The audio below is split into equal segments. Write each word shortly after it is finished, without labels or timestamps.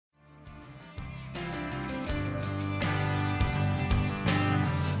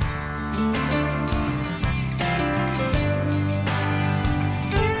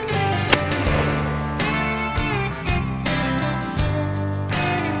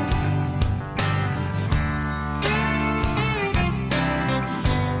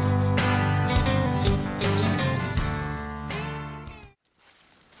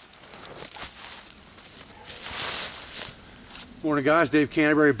Morning guys, Dave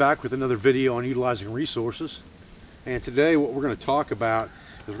Canterbury back with another video on utilizing resources. And today what we're going to talk about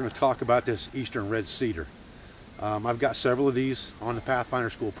is we're going to talk about this eastern red cedar. I've got several of these on the Pathfinder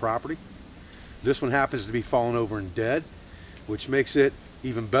School property. This one happens to be fallen over and dead, which makes it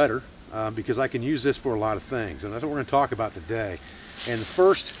even better because I can use this for a lot of things, and that's what we're going to talk about today. And the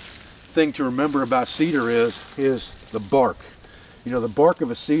first thing to remember about cedar is the bark. You know, the bark of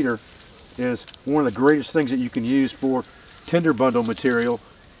a cedar is one of the greatest things that you can use for tinder bundle material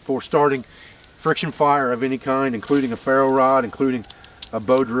for starting friction fire of any kind, including a ferro rod, including a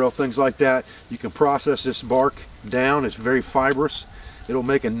bow drill, things like that. You can process this bark down. It's very fibrous. It'll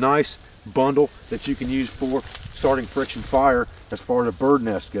make a nice bundle that you can use for starting friction fire as far as a bird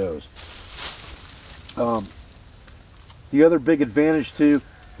nest goes. The other big advantage to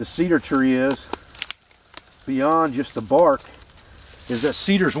the cedar tree is, beyond just the bark, is that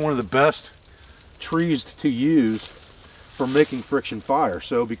cedar is one of the best trees to use for making friction fire.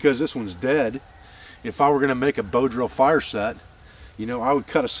 So because this one's dead, if I were going to make a bow drill fire set, you know, I would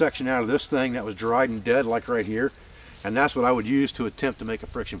cut a section out of this thing that was dried and dead, like right here, and that's what I would use to attempt to make a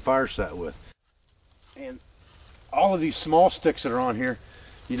friction fire set with. And all of these small sticks that are on here,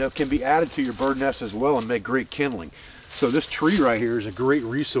 you know, can be added to your bird nest as well and make great kindling. So this tree right here is a great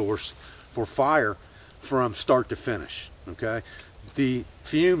resource for fire from start to finish. Okay, the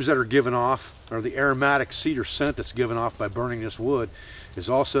fumes that are given off, or the aromatic cedar scent that's given off by burning this wood, is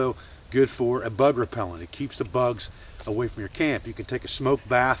also good for a bug repellent. It keeps the bugs away from your camp. You can take a smoke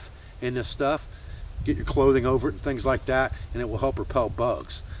bath in this stuff, get your clothing over it and things like that, and it will help repel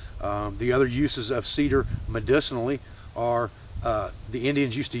bugs. The other uses of cedar medicinally are the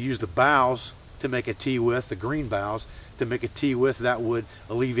Indians used to use the boughs to make a tea with, the green boughs to make a tea with, that would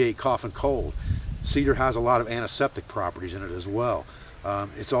alleviate cough and cold. Cedar has a lot of antiseptic properties in it as well.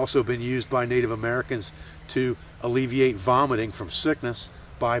 It's also been used by Native Americans to alleviate vomiting from sickness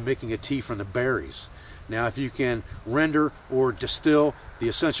by making a tea from the berries. Now, if you can render or distill the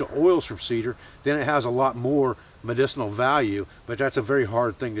essential oils from cedar, then it has a lot more medicinal value, but that's a very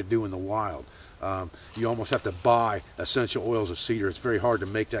hard thing to do in the wild. You almost have to buy essential oils of cedar. It's very hard to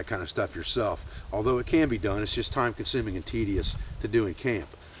make that kind of stuff yourself. Although it can be done, it's just time consuming and tedious to do in camp.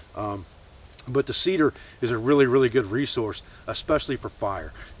 But the cedar is a really, really good resource, especially for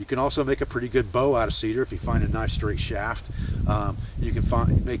fire. You can also make a pretty good bow out of cedar if you find a nice straight shaft. You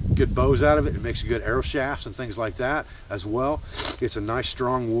can make good bows out of it. It makes good arrow shafts and things like that as well. It's a nice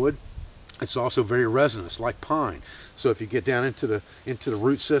strong wood. It's also very resinous, like pine. So if you get down into the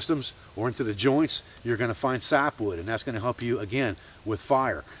root systems or into the joints, you're going to find sapwood, and that's going to help you again with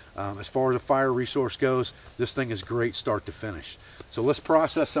fire. As far as a fire resource goes, this thing is great start to finish. So let's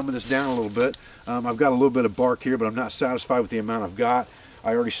process some of this down a little bit. I've got a little bit of bark here, but I'm not satisfied with the amount I've got.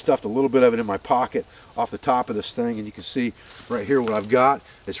 I already stuffed a little bit of it in my pocket off the top of this thing, and you can see right here what I've got.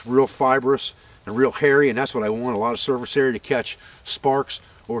 It's real fibrous and real hairy, and that's what I want. A lot of surface area to catch sparks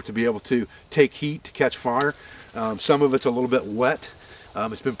or to be able to take heat to catch fire. Some of it's a little bit wet.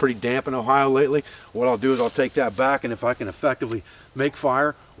 It's been pretty damp in Ohio lately. What I'll do is I'll take that back, and if I can effectively make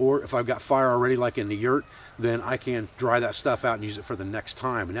fire, or if I've got fire already like in the yurt, then I can dry that stuff out and use it for the next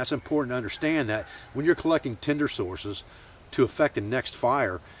time. And that's important to understand, that when you're collecting tinder sources to affect the next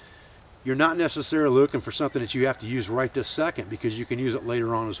fire, you're not necessarily looking for something that you have to use right this second, because you can use it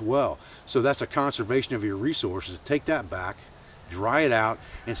later on as well. So that's a conservation of your resources. Take that back, dry it out,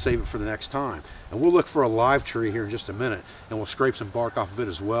 and save it for the next time. And we'll look for a live tree here in just a minute, and we'll scrape some bark off of it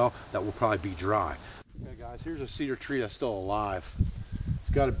as well. That will probably be dry. Okay guys, here's a cedar tree that's still alive. It's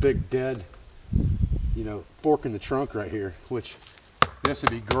got a big dead, you know, fork in the trunk right here, which this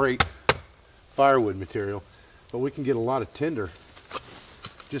would be great firewood material, but we can get a lot of tinder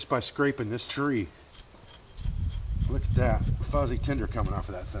just by scraping this tree. Look at that fuzzy tinder coming off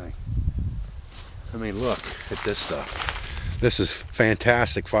of that thing. I mean, look at this stuff. This is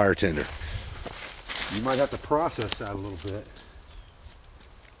fantastic fire tinder. You might have to process that a little bit,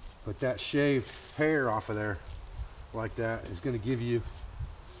 but that shaved hair off of there like that is going to give you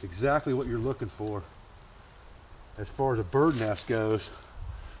exactly what you're looking for as far as a bird nest goes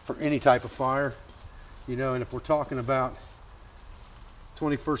for any type of fire. You know, and if we're talking about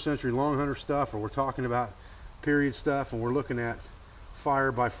 21st century Longhunter stuff, or we're talking about period stuff, and we're looking at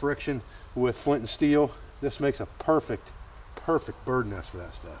fire by friction with flint and steel, this makes a perfect bird nest for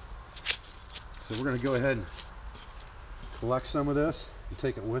that stuff. So we're going to go ahead and collect some of this and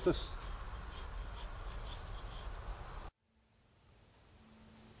take it with us.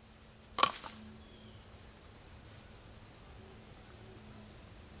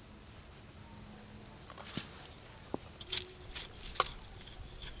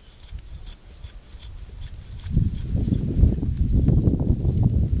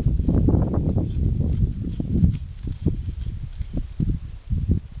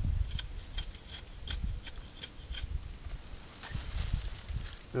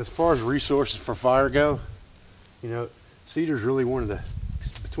 As far as resources for fire go, you know, cedar's really one of the,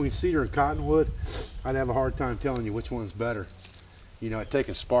 between cedar and cottonwood, I'd have a hard time telling you which one's better. You know, I'd take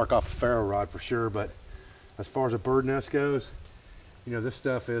a spark off a ferro rod for sure, but as far as a bird nest goes, you know, this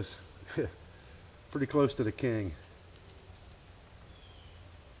stuff is pretty close to the king.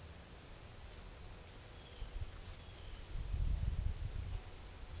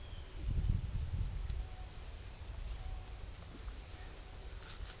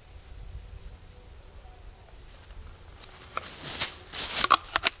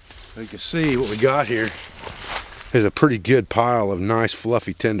 You can see what we got here is a pretty good pile of nice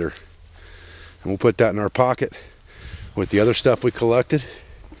fluffy tinder, and we'll put that in our pocket with the other stuff we collected,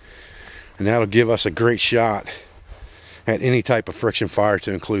 and that'll give us a great shot at any type of friction fire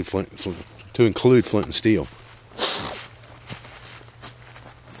to include flint and steel.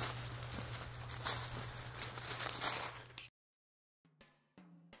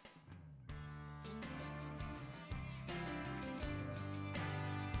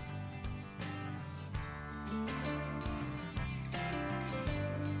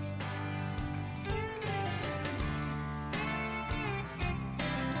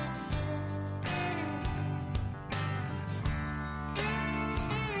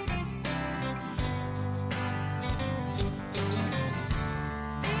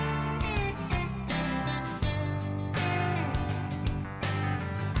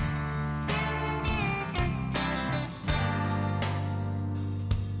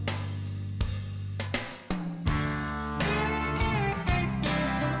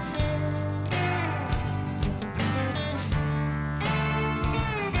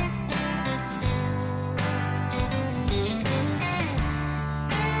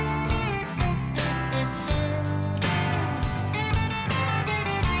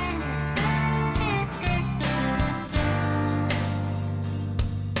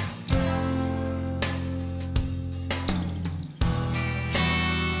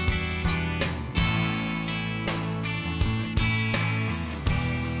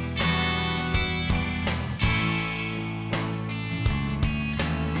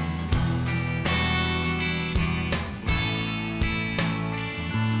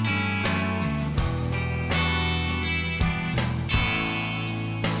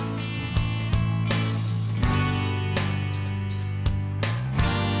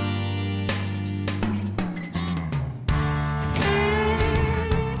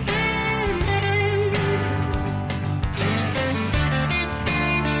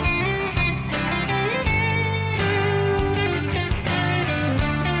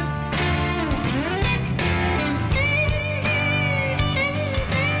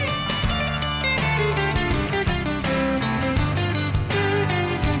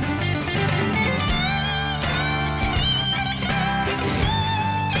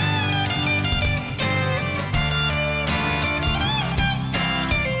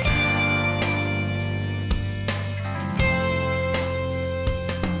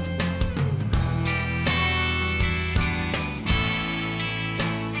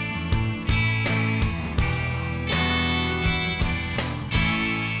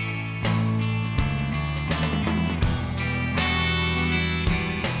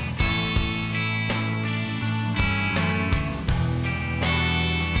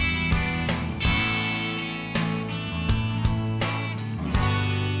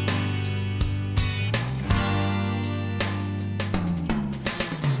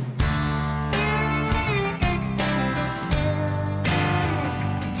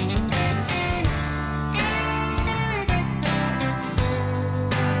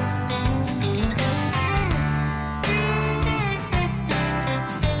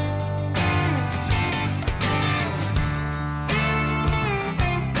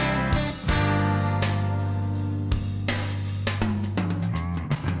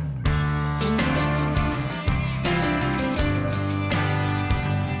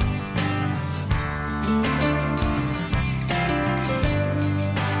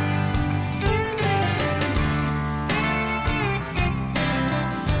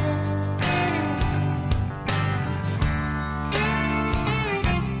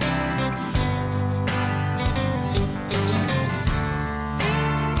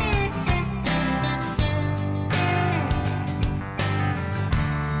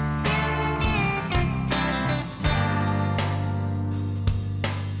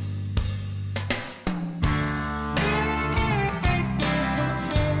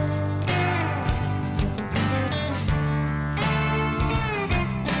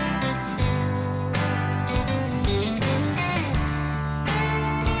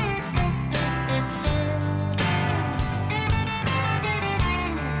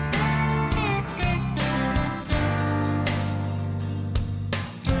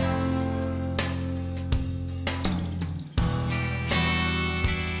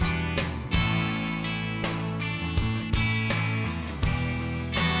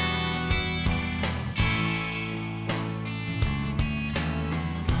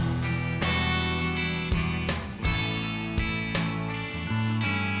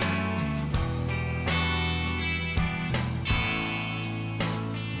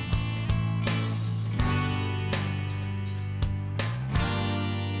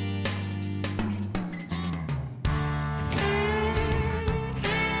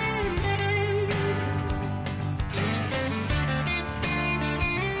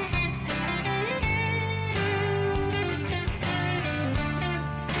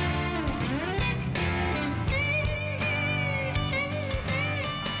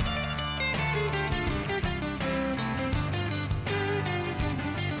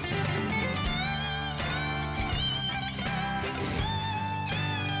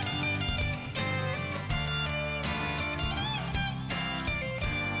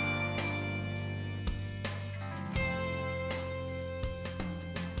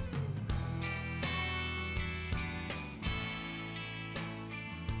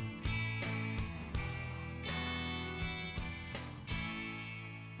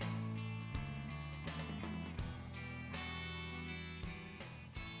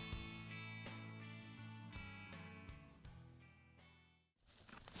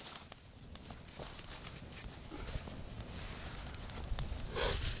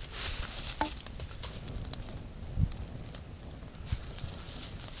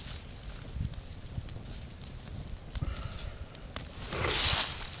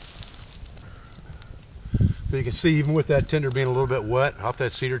 So you can see, even with that tinder being a little bit wet off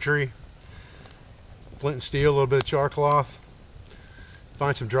that cedar tree, flint and steel, a little bit of char cloth,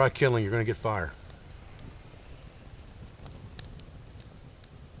 find some dry kindling, you're going to get fire.